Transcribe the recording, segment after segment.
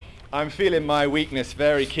I'm feeling my weakness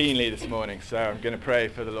very keenly this morning, so I'm going to pray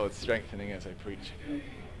for the Lord's strengthening as I preach.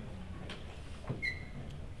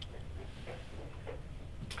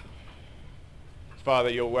 Father,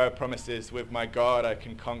 your word promises, with my God I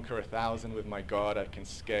can conquer 1,000, with my God I can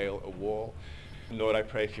scale a wall. And Lord, I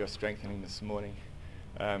pray for your strengthening this morning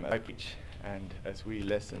as I preach and as we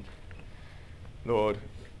listen. Lord,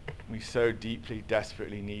 we so deeply,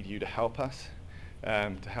 desperately need you to help us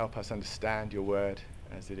understand your word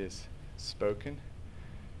as it is spoken,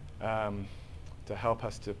 to help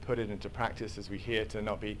us to put it into practice as we hear, to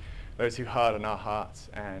not be those who harden our hearts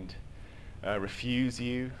and refuse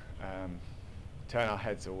you, turn our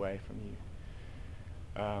heads away from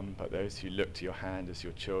you, but those who look to your hand as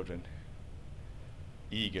your children,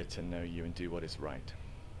 eager to know you and do what is right.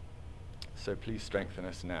 So please strengthen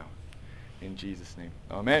us now. In Jesus' name.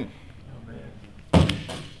 Amen. Amen.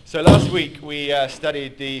 So last week we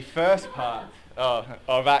studied the first part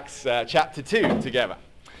of Acts chapter 2 together.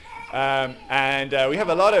 And we have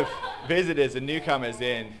a lot of visitors and newcomers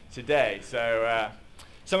in today. So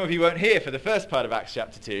some of you weren't here for the first part of Acts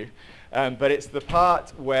chapter 2. But it's the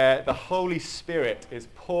part where the Holy Spirit is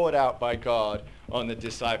poured out by God on the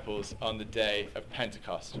disciples on the day of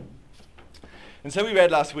Pentecost. And so we read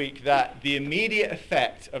last week that the immediate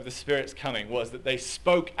effect of the Spirit's coming was that they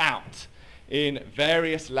spoke out in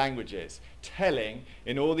various languages, telling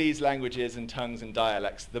in all these languages and tongues and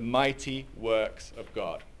dialects the mighty works of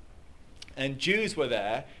God. And Jews were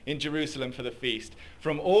there in Jerusalem for the feast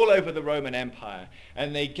from all over the Roman Empire,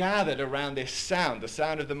 and they gathered around this sound, the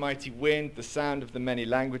sound of the mighty wind, the sound of the many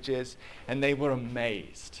languages, and they were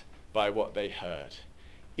amazed by what they heard.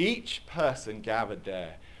 Each person gathered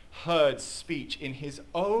there heard speech in his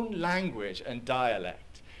own language and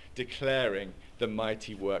dialect, declaring the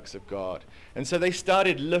mighty works of God. And so they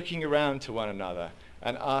started looking around to one another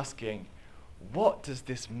and asking, what does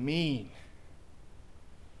this mean?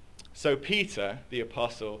 So Peter, the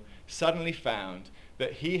apostle, suddenly found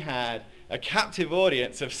that he had a captive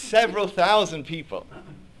audience of several thousand people.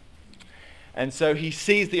 And so he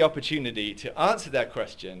seized the opportunity to answer that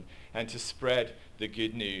question and to spread the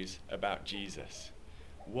good news about Jesus.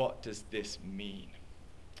 What does this mean?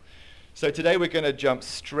 So today we're going to jump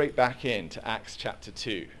straight back into Acts chapter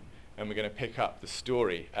 2, and we're going to pick up the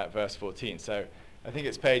story at verse 14. So I think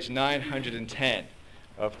it's page 910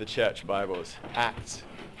 of the church Bibles, Acts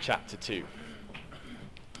chapter 2.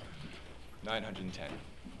 910.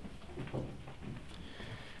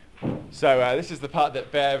 So this is the part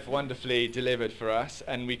that Bev wonderfully delivered for us,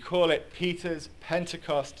 and we call it Peter's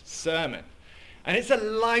Pentecost Sermon. And it's a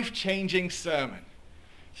life-changing sermon.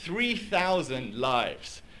 3,000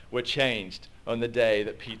 lives were changed on the day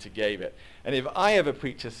that Peter gave it. And if I ever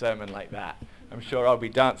preach a sermon like that, I'm sure I'll be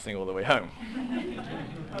dancing all the way home.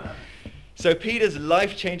 So Peter's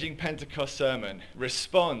life-changing Pentecost sermon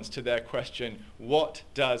responds to their question, what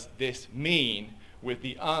does this mean? With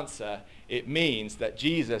the answer, it means that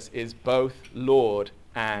Jesus is both Lord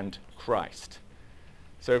and Christ.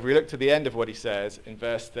 So if we look to the end of what he says in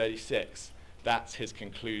verse 36, that's his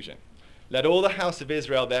conclusion. Let all the house of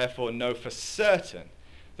Israel therefore know for certain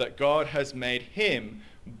that God has made him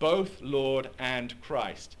both Lord and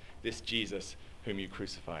Christ, this Jesus whom you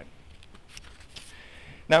crucified.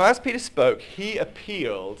 Now, as Peter spoke, he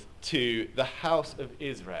appealed to the house of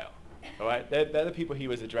Israel. All right? They're the people he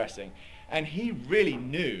was addressing. And he really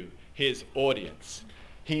knew his audience.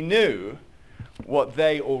 He knew what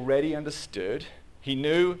they already understood. He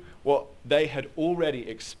knew what they had already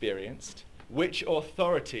experienced, which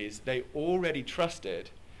authorities they already trusted.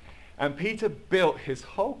 And Peter built his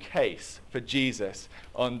whole case for Jesus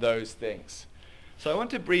on those things. So I want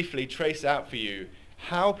to briefly trace out for you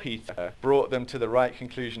how Peter brought them to the right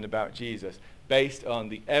conclusion about Jesus based on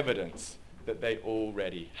the evidence that they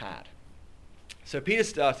already had. So Peter's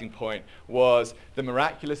starting point was the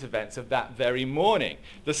miraculous events of that very morning,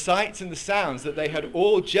 the sights and the sounds that they had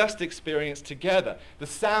all just experienced together, the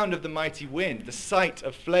sound of the mighty wind, the sight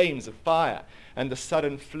of flames of fire, and the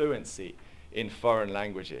sudden fluency in foreign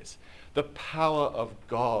languages. The power of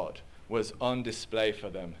God was on display for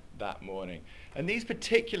them that morning. And these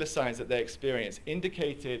particular signs that they experienced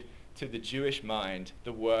indicated to the Jewish mind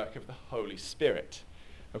the work of the Holy Spirit.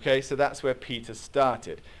 Okay, so that's where Peter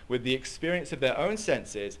started, with the experience of their own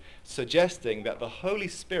senses suggesting that the Holy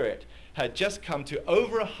Spirit had just come to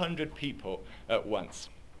over 100 people at once.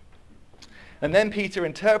 And then Peter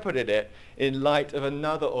interpreted it in light of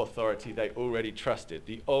another authority they already trusted,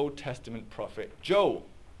 the Old Testament prophet Joel.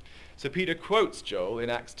 So Peter quotes Joel in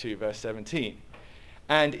Acts 2, verse 17.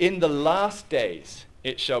 And in the last days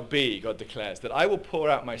it shall be, God declares, that I will pour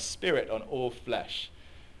out my spirit on all flesh.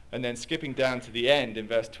 And then skipping down to the end in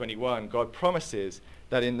verse 21, God promises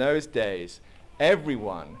that in those days,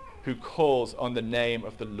 everyone who calls on the name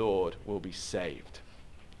of the Lord will be saved.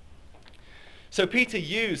 So Peter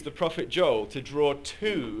used the prophet Joel to draw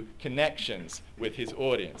two connections with his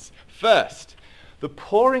audience. First, the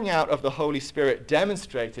pouring out of the Holy Spirit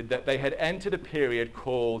demonstrated that they had entered a period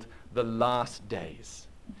called the last days.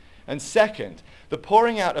 And second, the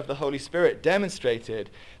pouring out of the Holy Spirit demonstrated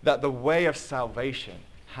that the way of salvation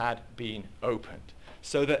had been opened,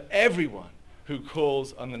 so that everyone who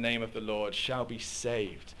calls on the name of the Lord shall be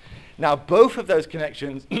saved. Now, both of those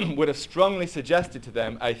connections would have strongly suggested to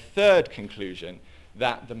them a third conclusion,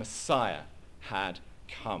 that the Messiah had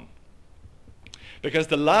come. Because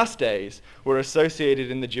the last days were associated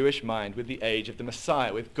in the Jewish mind with the age of the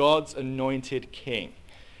Messiah, with God's anointed king.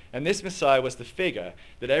 And this Messiah was the figure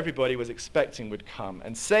that everybody was expecting would come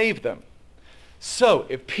and save them. So,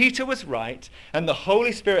 if Peter was right, and the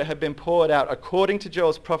Holy Spirit had been poured out according to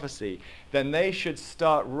Joel's prophecy, then they should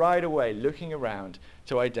start right away looking around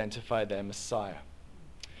to identify their Messiah.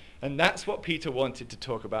 And that's what Peter wanted to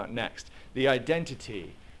talk about next, the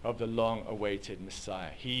identity of the long-awaited Messiah.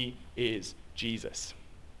 He is Jesus.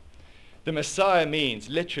 The Messiah means,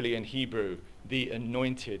 literally in Hebrew, the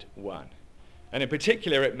anointed one. And in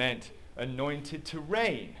particular, it meant anointed to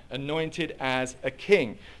reign, anointed as a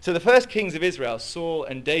king. So the first kings of Israel, Saul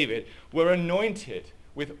and David, were anointed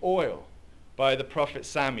with oil by the prophet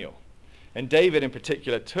Samuel. And David in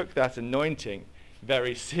particular took that anointing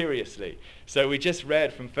very seriously. So we just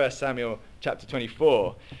read from 1 Samuel chapter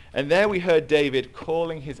 24, and there we heard David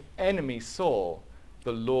calling his enemy Saul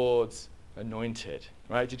the Lord's anointed.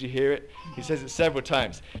 Right? Did you hear it? He says it several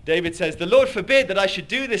times. David says, "The Lord forbid that I should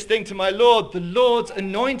do this thing to my Lord, the Lord's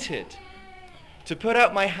anointed, to put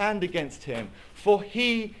out my hand against him, for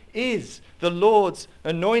he is the Lord's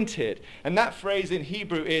anointed." And that phrase in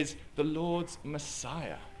Hebrew is the Lord's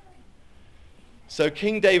Messiah. So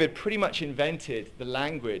King David pretty much invented the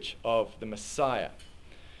language of the Messiah.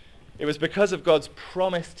 It was because of God's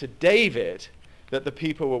promise to David that the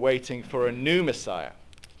people were waiting for a new Messiah.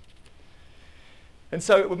 And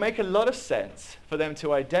so it would make a lot of sense for them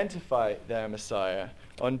to identify their Messiah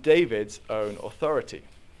on David's own authority.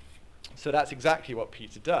 So that's exactly what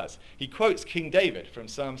Peter does. He quotes King David from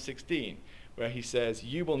Psalm 16, where he says,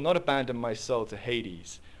 "You will not abandon my soul to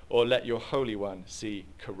Hades, or let your Holy One see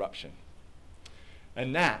corruption."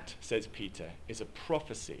 And that, says Peter, is a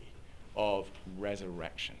prophecy of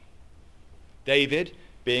resurrection. David,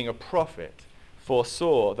 being a prophet,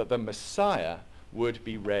 foresaw that the Messiah would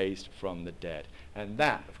be raised from the dead. And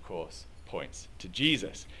that, of course, points to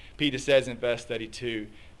Jesus. Peter says in verse 32,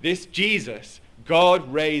 "This Jesus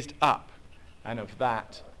God raised up, and of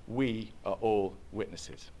that we are all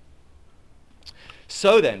witnesses."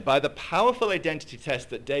 So then, by the powerful identity test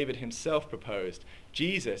that David himself proposed,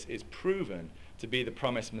 Jesus is proven to be the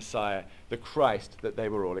promised Messiah, the Christ that they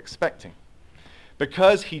were all expecting.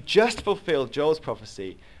 Because he just fulfilled Joel's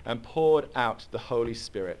prophecy and poured out the Holy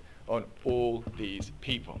Spirit on all these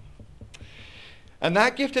people. And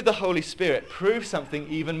that gift of the Holy Spirit proves something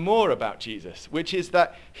even more about Jesus, which is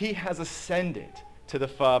that he has ascended to the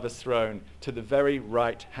Father's throne, to the very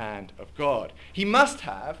right hand of God. He must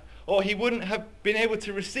have, or he wouldn't have been able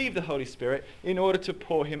to receive the Holy Spirit in order to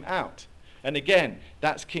pour him out. And again,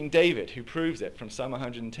 that's King David who proves it from Psalm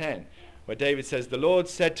 110, where David says, "The Lord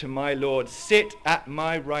said to my Lord, sit at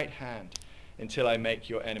my right hand until I make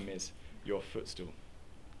your enemies your footstool."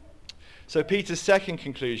 So Peter's second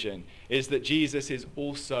conclusion is that Jesus is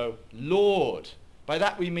also Lord. By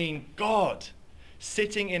that we mean God,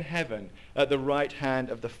 sitting in heaven at the right hand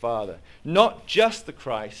of the Father. Not just the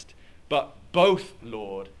Christ, but both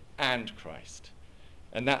Lord and Christ.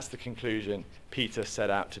 And that's the conclusion Peter set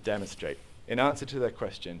out to demonstrate. In answer to their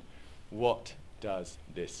question, what does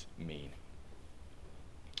this mean?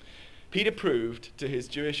 Peter proved to his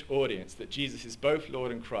Jewish audience that Jesus is both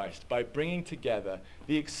Lord and Christ by bringing together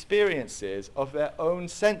the experiences of their own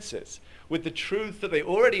senses with the truth that they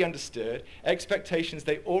already understood, expectations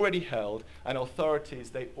they already held, and authorities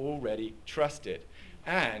they already trusted,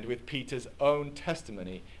 and with Peter's own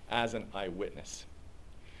testimony as an eyewitness.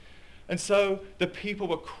 And so the people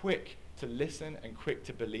were quick to listen and quick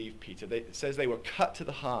to believe Peter. It says they were cut to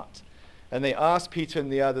the heart, and they asked Peter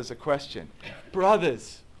and the others a question.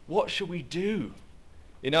 "Brothers, what shall we do?"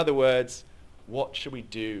 In other words, what shall we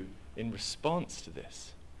do in response to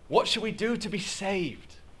this? What shall we do to be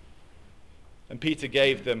saved? And Peter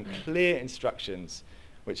gave them clear instructions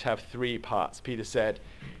which have three parts. Peter said,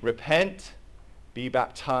 repent, be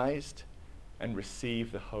baptized, and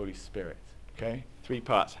receive the Holy Spirit. Okay? Three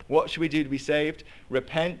parts. What should we do to be saved?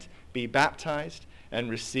 Repent, be baptized, and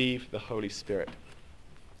receive the Holy Spirit.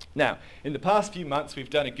 Now, in the past few months, we've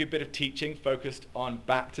done a good bit of teaching focused on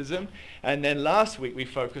baptism. And then last week, we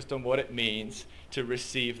focused on what it means to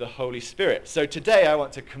receive the Holy Spirit. So today, I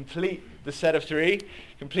want to complete the set of three,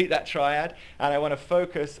 complete that triad. And I want to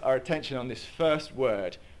focus our attention on this first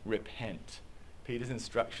word, repent. Peter's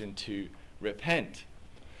instruction to repent.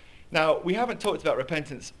 Now, we haven't talked about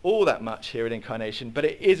repentance all that much here at Incarnation, but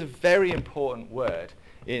it is a very important word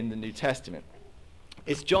in the New Testament.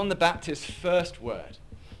 It's John the Baptist's first word.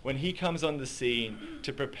 When he comes on the scene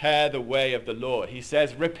to prepare the way of the Lord, he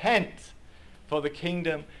says, repent, for the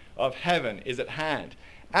kingdom of heaven is at hand.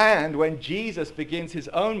 And when Jesus begins his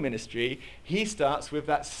own ministry, he starts with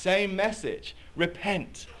that same message,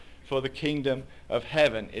 repent, for the kingdom of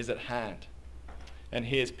heaven is at hand. And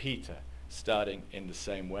here's Peter starting in the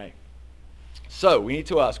same way. So we need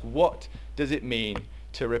to ask, what does it mean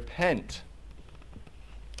to repent?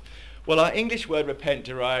 Well, our English word repent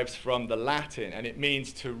derives from the Latin, and it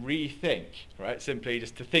means to rethink, right? Simply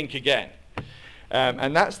just to think again.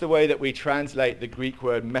 And that's the way that we translate the Greek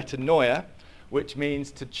word metanoia, which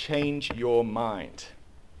means to change your mind.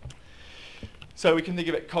 So we can think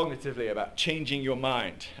of it cognitively about changing your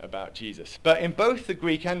mind about Jesus. But in both the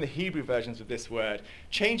Greek and the Hebrew versions of this word,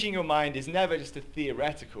 changing your mind is never just a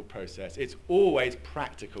theoretical process. It's always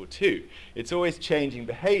practical too. It's always changing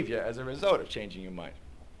behavior as a result of changing your mind.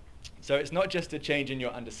 So it's not just a change in your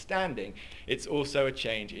understanding, it's also a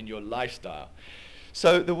change in your lifestyle.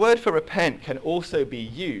 So the word for repent can also be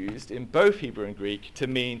used in both Hebrew and Greek to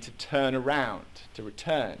mean to turn around, to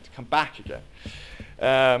return, to come back again.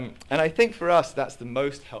 And I think for us that's the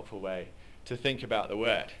most helpful way to think about the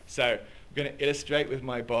word. So I'm going to illustrate with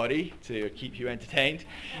my body to keep you entertained.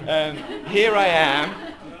 Here I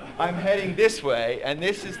am, I'm heading this way, and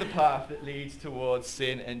this is the path that leads towards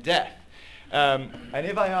sin and death. And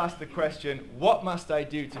if I ask the question, what must I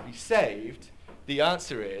do to be saved? The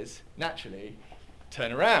answer is, naturally,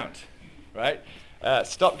 turn around, right?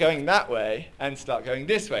 Stop going that way and start going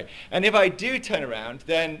this way. And if I do turn around,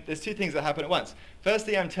 then there's two things that happen at once.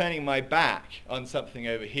 Firstly, I'm turning my back on something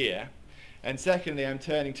over here. And secondly, I'm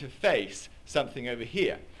turning to face something over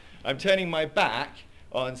here. I'm turning my back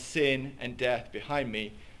on sin and death behind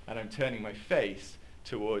me, and I'm turning my face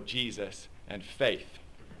toward Jesus and faith.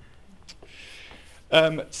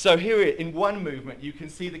 So here in one movement, you can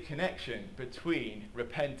see the connection between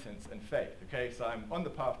repentance and faith. Okay, so I'm on the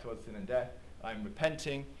path towards sin and death, I'm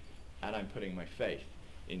repenting, and I'm putting my faith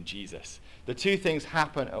in Jesus. The two things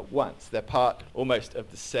happen at once. They're part almost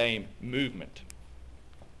of the same movement.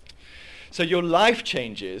 So your life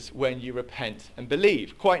changes when you repent and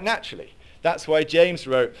believe, quite naturally. That's why James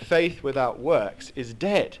wrote, faith without works is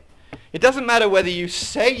dead. It doesn't matter whether you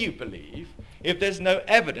say you believe if there's no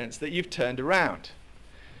evidence that you've turned around.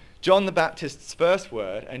 John the Baptist's first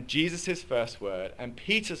word and Jesus' first word and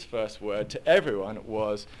Peter's first word to everyone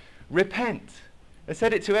was repent. They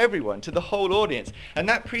said it to everyone, to the whole audience. And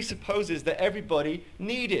that presupposes that everybody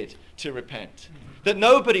needed to repent. That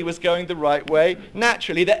nobody was going the right way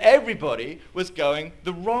naturally, that everybody was going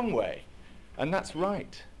the wrong way. And that's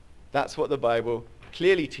right. That's what the Bible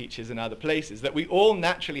clearly teaches in other places, that we all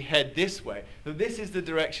naturally head this way, that this is the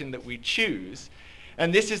direction that we choose,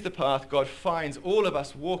 and this is the path God finds all of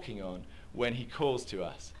us walking on when he calls to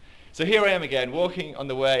us. So here I am again, walking on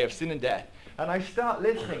the way of sin and death, and I start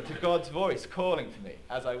listening to God's voice calling to me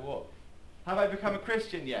as I walk. Have I become a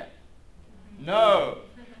Christian yet? No.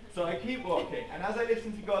 So I keep walking, and as I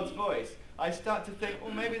listen to God's voice, I start to think,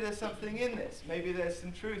 well, maybe there's something in this. Maybe there's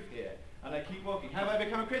some truth here. And I keep walking. Have I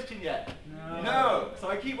become a Christian yet? No. So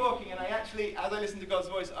I keep walking, and I actually, as I listen to God's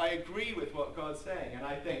voice, I agree with what God's saying. And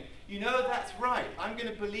I think, that's right. I'm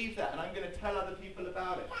going to believe that, and I'm going to tell other people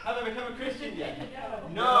about it. Have I become a Christian yet?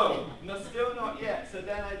 No. Still not yet. So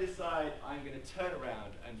then I decide I'm going to turn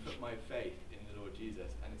around and put my faith in the Lord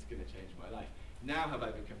Jesus, and it's going to change my life. Now have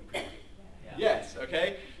I become a Christian? Yes,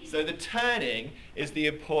 okay? So the turning is the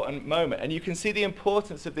important moment. And you can see the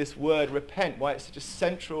importance of this word repent, why it's such a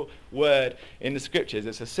central word in the scriptures.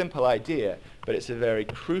 It's a simple idea, but it's a very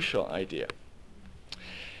crucial idea.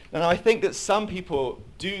 Now, I think that some people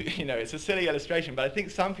do, it's a silly illustration, but I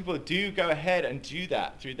think some people do go ahead and do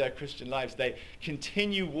that through their Christian lives. They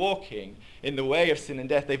continue walking in the way of sin and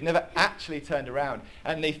death. They've never actually turned around,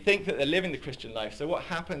 and they think that they're living the Christian life. So what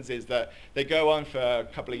happens is that they go on for a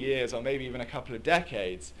couple of years or maybe even a couple of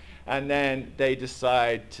decades, and then they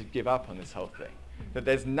decide to give up on this whole thing, that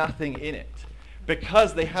there's nothing in it,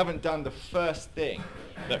 because they haven't done the first thing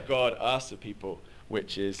that God asks of people,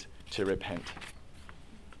 which is to repent.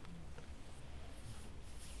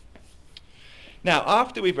 Now,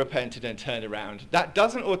 after we've repented and turned around, that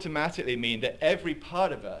doesn't automatically mean that every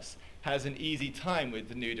part of us has an easy time with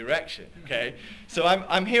the new direction, okay? So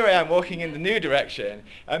here I am walking in the new direction,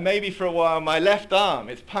 and maybe for a while my left arm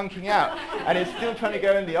is punking out, and it's still trying to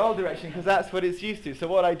go in the old direction because that's what it's used to. So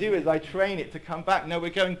what I do is I train it to come back. No, we're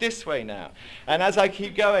going this way now. And as I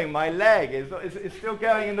keep going, my leg is still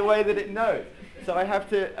going in the way that it knows. So I have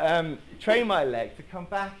to train my leg to come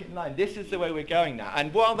back in line. This is the way we're going now.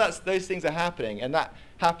 And while those things are happening, and that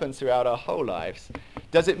happens throughout our whole lives,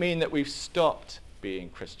 does it mean that we've stopped being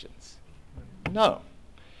Christians? No.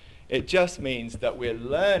 It just means that we're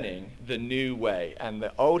learning the new way, and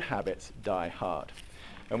the old habits die hard.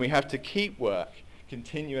 And we have to keep work,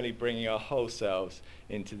 continually bringing our whole selves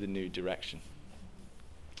into the new direction.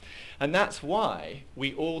 And that's why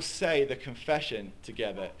we all say the confession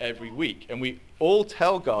together every week. And we all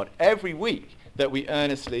tell God every week that we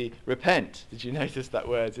earnestly repent. Did you notice that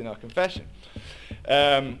word's in our confession?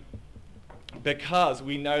 Because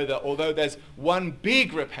we know that although there's one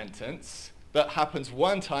big repentance that happens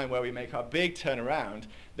one time where we make our big turnaround,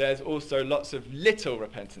 there's also lots of little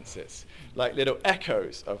repentances, like little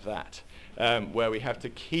echoes of that, where we have to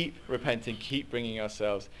keep repenting, keep bringing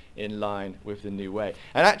ourselves in line with the new way.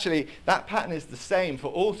 And actually, that pattern is the same for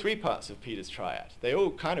all three parts of Peter's triad. They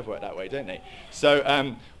all kind of work that way, don't they?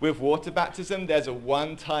 So with water baptism, there's a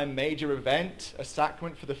one-time major event, a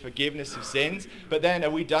sacrament for the forgiveness of sins. But then are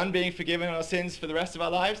we done being forgiven our sins for the rest of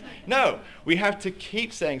our lives? No. We have to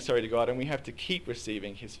keep saying sorry to God, and we have to keep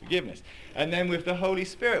receiving his forgiveness. And then with the Holy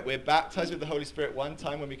Spirit, we're baptized with the Holy Spirit one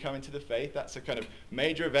time when we come into the faith. That's a kind of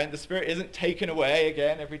major event. The Spirit isn't taken away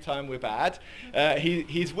again every time we're bad.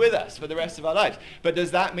 He's with us for the rest of our lives. But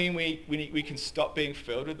does that mean we can stop being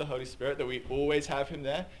filled with the Holy Spirit, that we always have him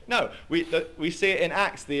there? No. We see it in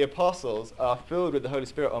Acts. The apostles are filled with the Holy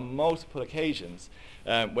Spirit on multiple occasions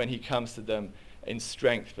when he comes to them in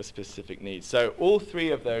strength for specific needs. So all three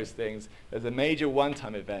of those things, there's a major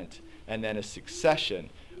one-time event and then a succession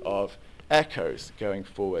of echoes going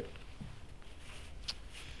forward.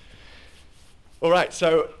 All right,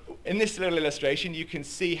 so in this little illustration, you can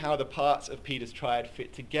see how the parts of Peter's triad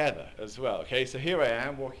fit together as well. Okay, so here I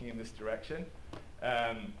am walking in this direction,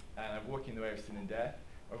 and I'm walking the way of sin and death.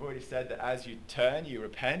 I've already said that as you turn, you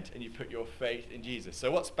repent, and you put your faith in Jesus.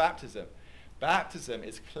 So what's baptism? Baptism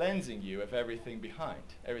is cleansing you of everything behind,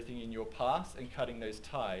 everything in your past, and cutting those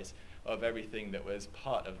ties of everything that was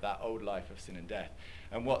part of that old life of sin and death.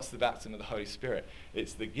 And what's the baptism of the Holy Spirit?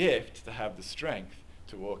 It's the gift to have the strength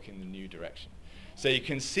to walk in the new direction. So you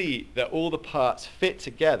can see that all the parts fit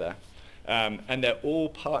together, and they're all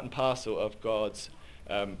part and parcel of God's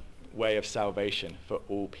way of salvation for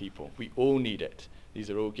all people. We all need it. These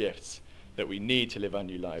are all gifts that we need to live our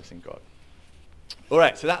new lives in God. All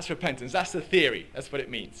right, so that's repentance. That's the theory. That's what it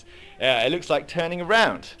means. It looks like turning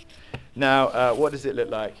around. Now, what does it look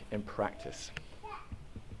like in practice?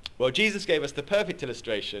 Well, Jesus gave us the perfect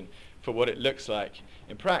illustration for what it looks like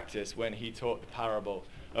in practice when he taught the parable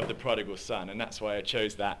of the prodigal son, and that's why I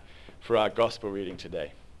chose that for our gospel reading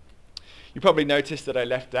today. You probably noticed that I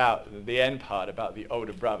left out the end part about the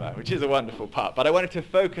older brother, which is a wonderful part, but I wanted to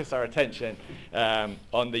focus our attention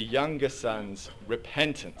on the younger son's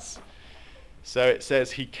repentance. So it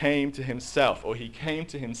says he came to himself, or he came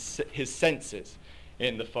to his senses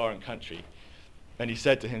in the foreign country, and he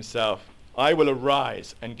said to himself, I will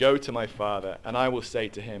arise and go to my father, and I will say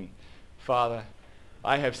to him, Father,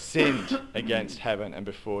 I have sinned against heaven and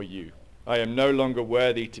before you. I am no longer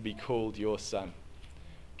worthy to be called your son.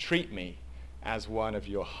 Treat me as one of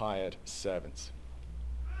your hired servants.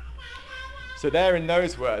 So there in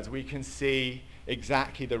those words, we can see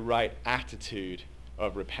exactly the right attitude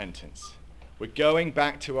of repentance. We're going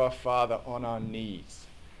back to our Father on our knees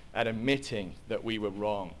and admitting that we were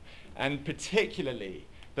wrong, and particularly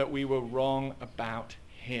that we were wrong about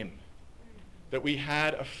him. That we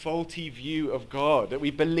had a faulty view of God, that we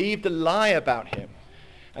believed a lie about him.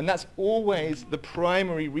 And that's always the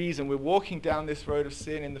primary reason we're walking down this road of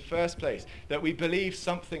sin in the first place, that we believe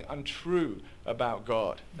something untrue about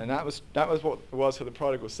God. And that was what it was for the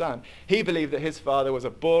prodigal son. He believed that his father was a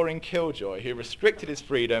boring killjoy who restricted his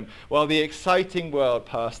freedom while the exciting world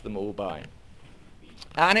passed them all by.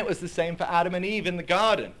 And it was the same for Adam and Eve in the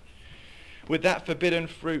garden with that forbidden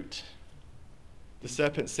fruit. The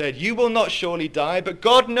serpent said, you will not surely die, but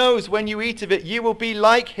God knows when you eat of it, you will be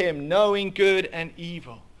like him, knowing good and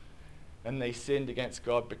evil. And they sinned against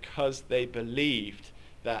God because they believed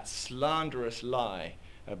that slanderous lie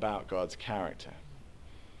about God's character.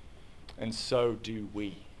 And so do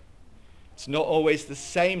we. It's not always the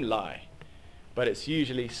same lie, but it's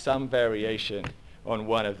usually some variation on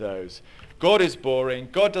one of those. God is boring.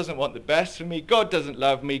 God doesn't want the best for me. God doesn't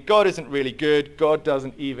love me. God isn't really good. God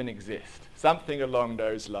doesn't even exist. Something along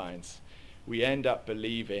those lines. We end up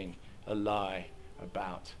believing a lie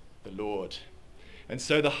about the Lord. And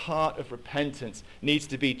so the heart of repentance needs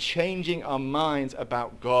to be changing our minds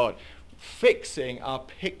about God, fixing our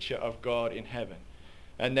picture of God in heaven,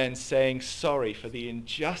 and then saying sorry for the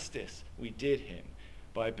injustice we did him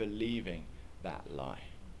by believing that lie.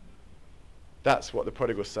 That's what the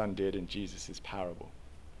prodigal son did in Jesus' parable.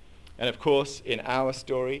 And of course, in our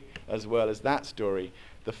story, as well as that story,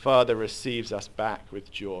 the Father receives us back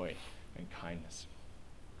with joy and kindness.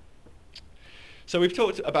 So we've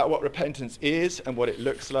talked about what repentance is and what it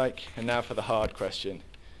looks like, and now for the hard question.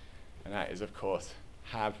 And that is, of course,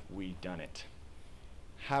 have we done it?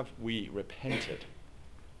 Have we repented?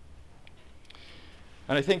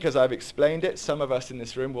 And I think as I've explained it, some of us in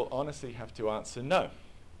this room will honestly have to answer no.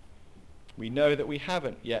 We know that we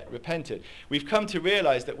haven't yet repented. We've come to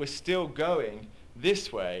realize that we're still going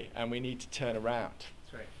this way and we need to turn around.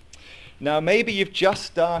 That's right. Now, maybe you've just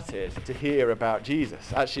started to hear about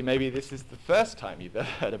Jesus. Actually, maybe this is the first time you've ever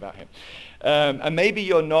heard about him. And maybe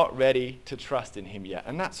you're not ready to trust in him yet,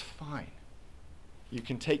 and that's fine. You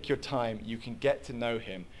can take your time. You can get to know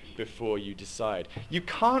him before you decide. You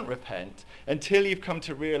can't repent until you've come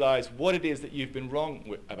to realize what it is that you've been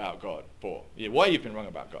wrong about God for, why you've been wrong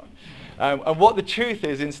about God. And what the truth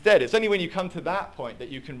is instead. It's only when you come to that point that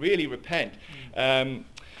you can really repent.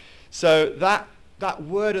 So that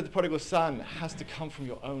word of the prodigal son has to come from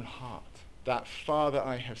your own heart. That, Father,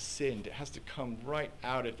 I have sinned. It has to come right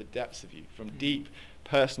out of the depths of you, from deep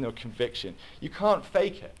personal conviction. You can't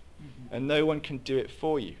fake it, and no one can do it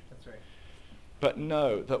for you. That's right. But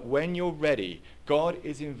know that when you're ready, God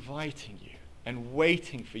is inviting you and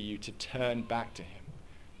waiting for you to turn back to him.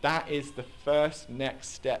 That is the first next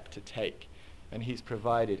step to take, and he's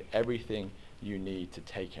provided everything you need to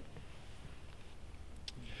take it.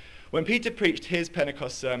 When Peter preached his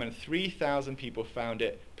Pentecost sermon, 3,000 people found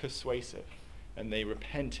it persuasive, and they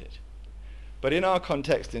repented. But in our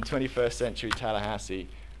context in 21st century Tallahassee,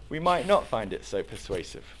 we might not find it so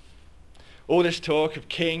persuasive. All this talk of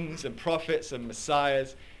kings and prophets and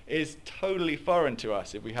messiahs is totally foreign to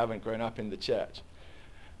us if we haven't grown up in the church.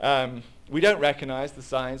 We don't recognize the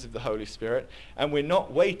signs of the Holy Spirit, and we're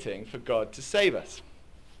not waiting for God to save us.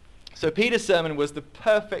 So Peter's sermon was the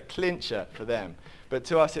perfect clincher for them, but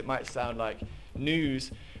to us it might sound like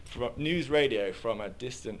news radio from a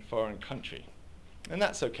distant foreign country. And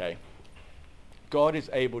that's okay. God is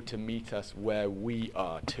able to meet us where we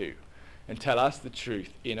are too, and tell us the truth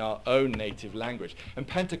in our own native language. And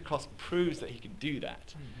Pentecost proves that he can do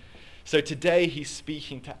that. So today he's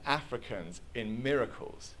speaking to Africans in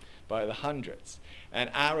miracles by the hundreds, and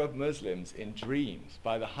Arab Muslims in dreams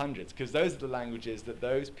by the hundreds, because those are the languages that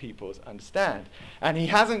those peoples understand. And he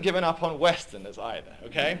hasn't given up on Westerners either,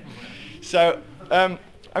 okay? So I'm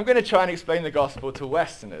going to try and explain the gospel to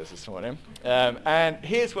Westerners this morning. And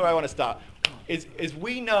here's where I want to start, is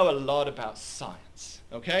we know a lot about science,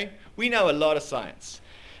 okay? We know a lot of science.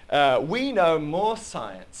 We know more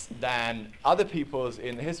science than other peoples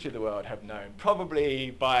in the history of the world have known,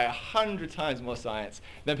 probably by 100 times more science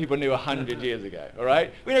than people knew 100 years ago, all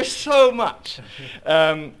right? We know so much.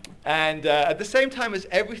 And at the same time as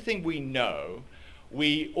everything we know,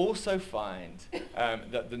 we also find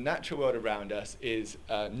that the natural world around us is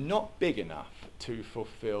not big enough to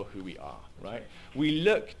fulfill who we are, right? We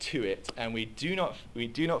look to it and we do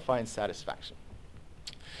not find satisfaction.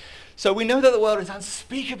 So we know that the world is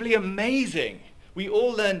unspeakably amazing. We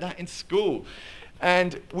all learned that in school.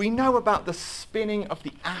 And we know about the spinning of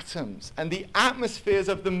the atoms and the atmospheres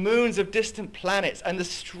of the moons of distant planets and the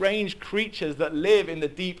strange creatures that live in the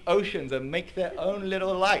deep oceans and make their own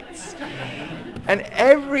little lights. And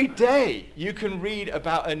every day you can read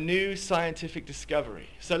about a new scientific discovery.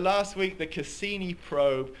 So last week the Cassini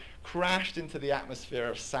probe crashed into the atmosphere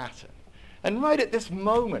of Saturn. And right at this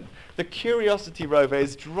moment, the Curiosity rover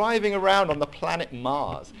is driving around on the planet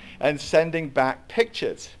Mars and sending back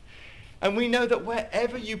pictures. And we know that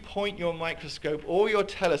wherever you point your microscope or your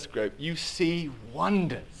telescope, you see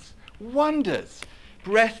wonders. Wonders.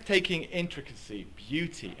 Breathtaking intricacy,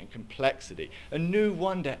 beauty, and complexity. A new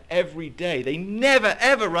wonder every day. They never,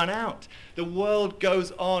 ever run out. The world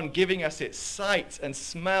goes on giving us its sights and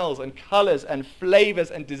smells and colors and flavors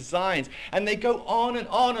and designs. And they go on and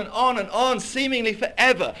on and on and on, seemingly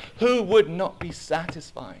forever. Who would not be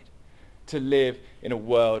satisfied to live in a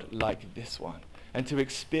world like this one and to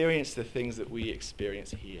experience the things that we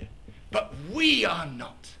experience here? But we are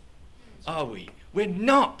not, are we? We're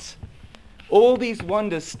not. All these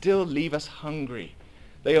wonders still leave us hungry.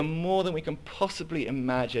 They are more than we can possibly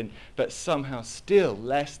imagine, but somehow still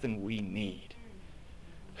less than we need.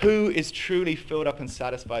 Who is truly filled up and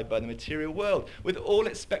satisfied by the material world with all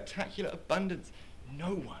its spectacular abundance?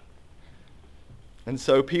 No one. And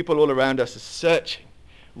so people all around us are searching,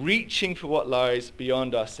 reaching for what lies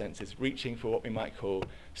beyond our senses, reaching for what we might call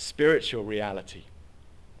spiritual reality.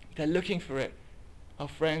 They're looking for it. Our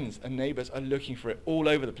friends and neighbors are looking for it all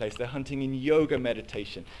over the place. They're hunting in yoga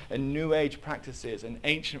meditation and New Age practices and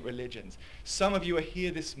ancient religions. Some of you are here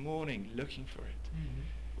this morning looking for it.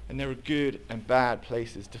 And there are good and bad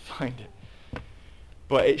places to find it.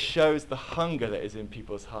 But it shows the hunger that is in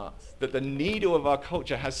people's hearts, that the needle of our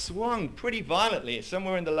culture has swung pretty violently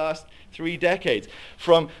somewhere in the last 3 decades.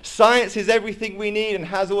 From science is everything we need and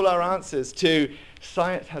has all our answers, to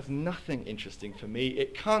science has nothing interesting for me.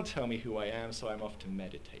 It can't tell me who I am, so I'm off to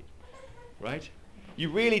meditate. Right? You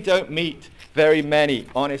really don't meet very many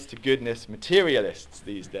honest-to-goodness materialists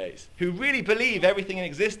these days who really believe everything in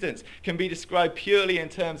existence can be described purely in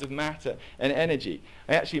terms of matter and energy.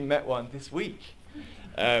 I actually met one this week,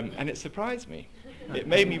 and it surprised me. It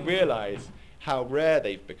made me realize how rare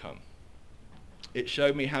they've become. It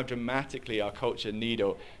showed me how dramatically our culture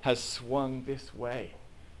needle has swung this way.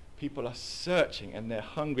 People are searching and they're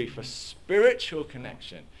hungry for spiritual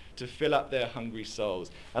connection to fill up their hungry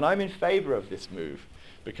souls. And I'm in favor of this move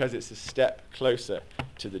because it's a step closer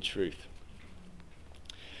to the truth.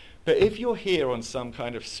 But if you're here on some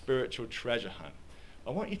kind of spiritual treasure hunt,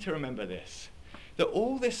 I want you to remember this, that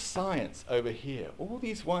all this science over here, all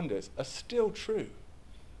these wonders are still true.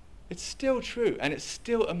 It's still true and it's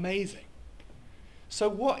still amazing. So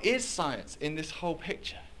what is science in this whole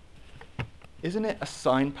picture? Isn't it a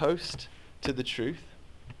signpost to the truth?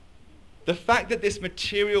 The fact that this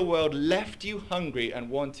material world left you hungry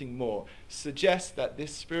and wanting more suggests that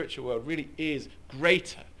this spiritual world really is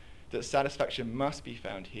greater, that satisfaction must be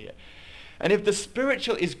found here. And if the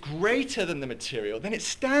spiritual is greater than the material, then it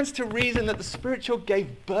stands to reason that the spiritual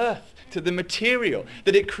gave birth to the material,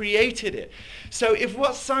 that it created it. So if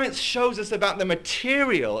what science shows us about the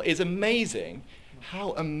material is amazing,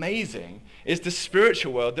 how amazing is the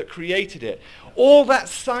spiritual world that created it? All that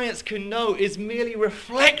science can know is merely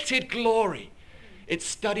reflected glory. It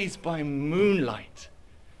studies by moonlight.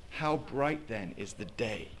 How bright then is the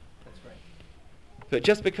day? That's right. But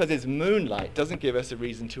just because it's moonlight doesn't give us a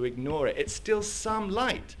reason to ignore it. It's still some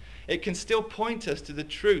light. It can still point us to the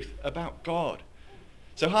truth about God.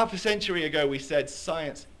 So half a century ago we said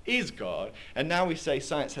science is God, and now we say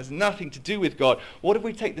science has nothing to do with God. What if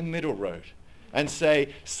we take the middle road and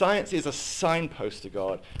say science is a signpost to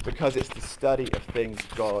God because it's the study of things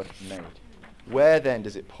God made? Where then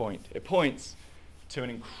does it point? It points to an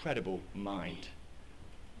incredible mind.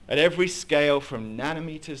 At every scale, from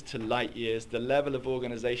nanometers to light years, the level of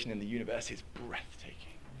organization in the universe is breathtaking.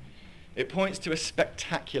 It points to a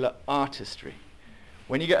spectacular artistry.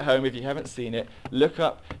 When you get home, if you haven't seen it, look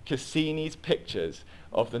up Cassini's pictures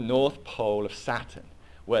of the North Pole of Saturn,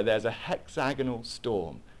 where there's a hexagonal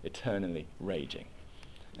storm eternally raging,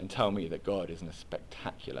 and tell me that God isn't a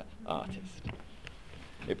spectacular artist.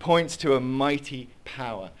 It points to a mighty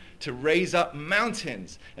power to raise up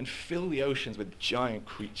mountains and fill the oceans with giant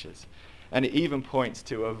creatures. And it even points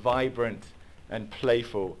to a vibrant and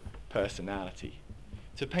playful personality,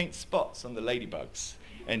 to paint spots on the ladybugs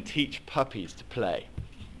and teach puppies to play.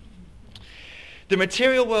 The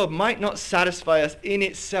material world might not satisfy us in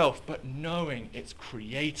itself, but knowing its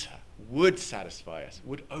creator would satisfy us,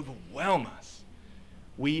 would overwhelm us.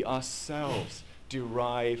 We ourselves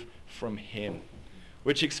derive from him,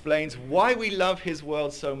 which explains why we love his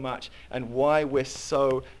world so much and why we're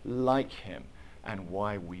so like him and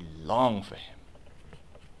why we long for him.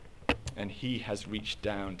 And he has reached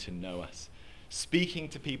down to know us, speaking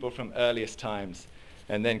to people from earliest times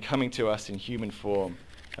and then coming to us in human form,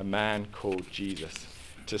 a man called Jesus,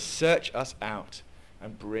 to search us out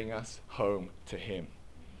and bring us home to him.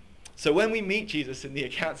 So when we meet Jesus in the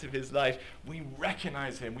accounts of his life, we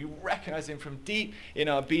recognize him. We recognize him from deep in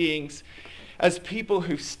our beings. As people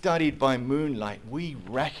who've studied by moonlight, we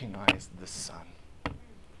recognize the sun.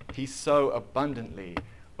 He's so abundantly,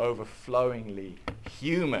 overflowingly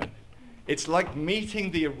human. It's like meeting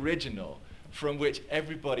the original from which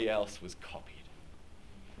everybody else was copied.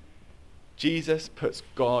 Jesus puts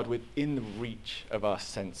God within the reach of our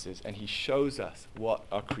senses, and he shows us what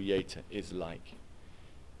our Creator is like.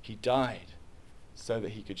 He died so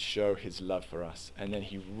that he could show his love for us, and then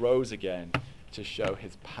he rose again to show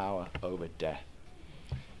his power over death.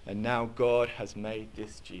 And now God has made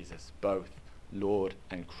this Jesus both Lord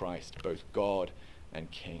and Christ, both God and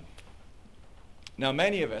King. Now,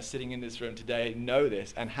 many of us sitting in this room today know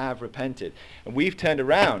this and have repented. And we've turned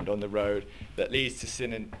around on the road that leads to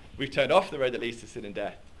sin, and we've turned off the road that leads to sin and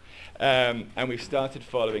death. And we've started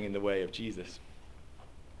following in the way of Jesus.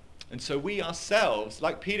 And so we ourselves,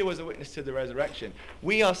 like Peter was a witness to the resurrection,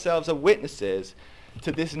 we ourselves are witnesses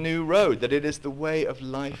to this new road, that it is the way of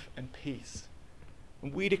life and peace.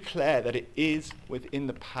 And we declare that it is within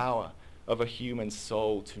the power of a human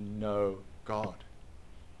soul to know God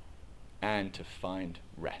and to find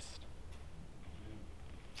rest.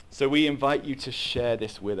 So we invite you to share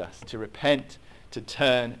this with us, to repent, to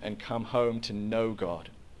turn and come home to know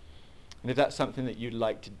God. And if that's something that you'd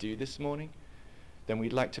like to do this morning, then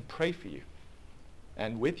we'd like to pray for you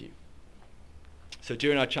and with you. So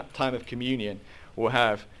during our time of communion, we'll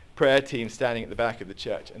have prayer teams standing at the back of the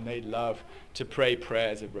church, and they'd love to pray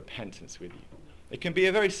prayers of repentance with you. It can be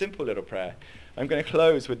a very simple little prayer. I'm going to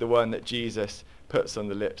close with the one that Jesus puts on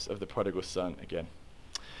the lips of the prodigal son again.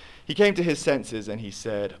 He came to his senses and he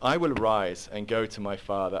said, "I will rise and go to my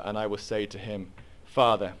father, and I will say to him,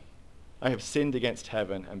 Father, I have sinned against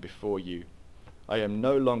heaven and before you. I am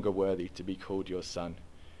no longer worthy to be called your son.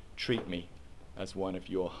 Treat me as one of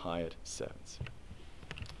your hired servants."